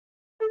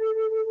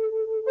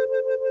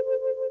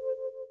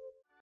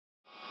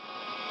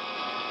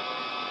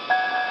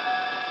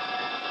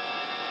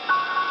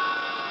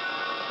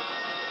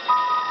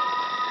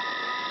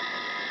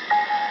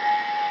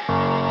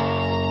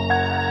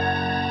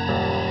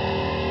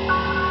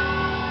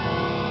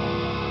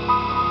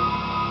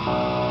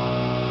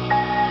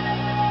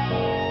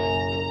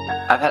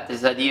I've had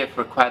this idea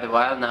for quite a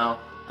while now.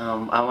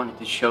 I wanted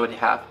to show the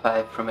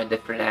halfpipe from a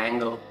different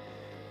angle.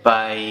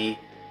 By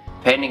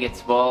painting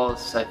its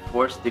walls, I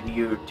forced the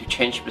viewer to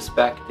change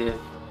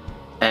perspective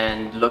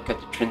and look at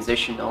the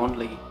transition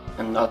only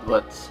and not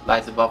what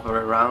lies above or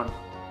around.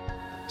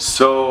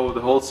 So the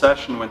whole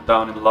session went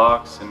down in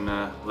logs in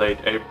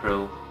late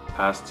April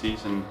past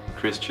season.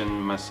 Christian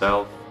and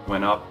myself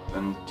went up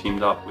and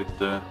teamed up with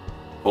the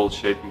whole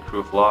shaping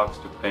crew of logs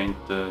to paint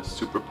the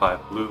super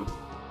pipe blue.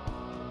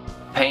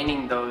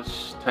 Painting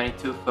those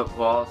 22-foot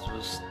walls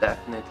was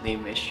definitely a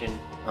mission.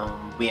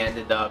 We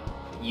ended up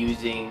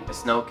using a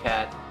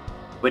snowcat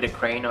with a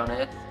crane on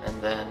it,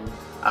 and then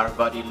our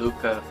buddy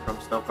Luca from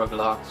Snowprog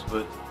Logs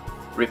would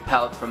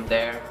rappel from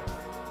there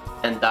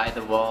and dye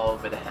the wall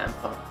with a hand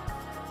pump.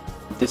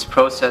 This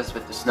process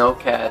with the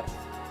snowcat,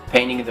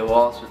 painting the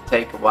walls, would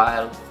take a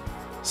while.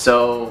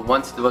 So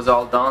once it was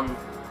all done,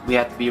 we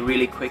had to be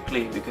really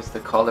quickly because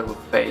the color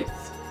would fade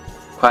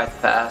quite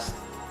fast.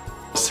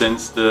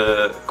 Since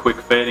the quick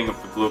fading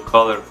of the blue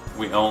color,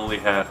 we only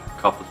had a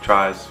couple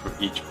tries for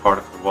each part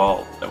of the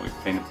wall that we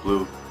painted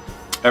blue.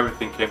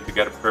 Everything came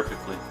together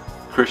perfectly.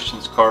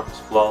 Christian's carve was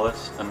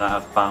flawless, and I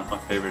have found my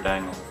favorite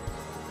angle.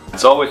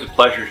 It's always a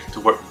pleasure to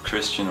work with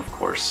Christian, of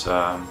course,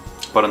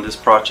 but on this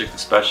project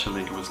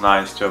especially, it was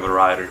nice to have a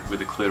rider with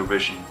a clear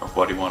vision of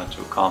what he wanted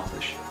to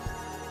accomplish.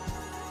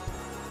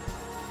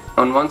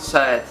 On one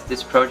side,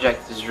 this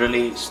project is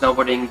really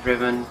snowboarding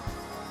driven,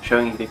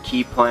 showing the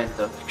key point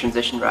of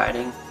transition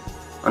riding.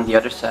 On the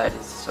other side,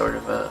 it's sort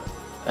of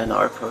an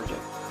art project.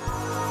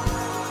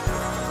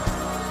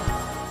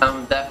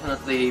 I'm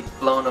definitely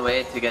blown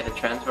away to get a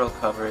TransWorld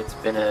cover. It's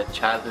been a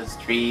childhood's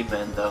dream,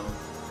 and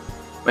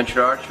when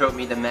Gerard showed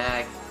me the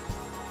mag,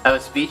 I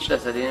was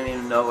speechless. I didn't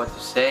even know what to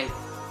say.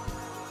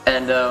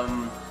 And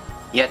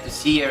yeah, to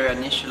see your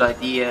initial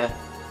idea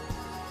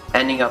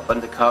ending up on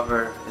the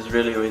cover is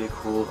really, really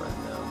cool. And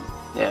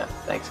yeah,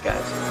 thanks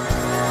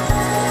guys.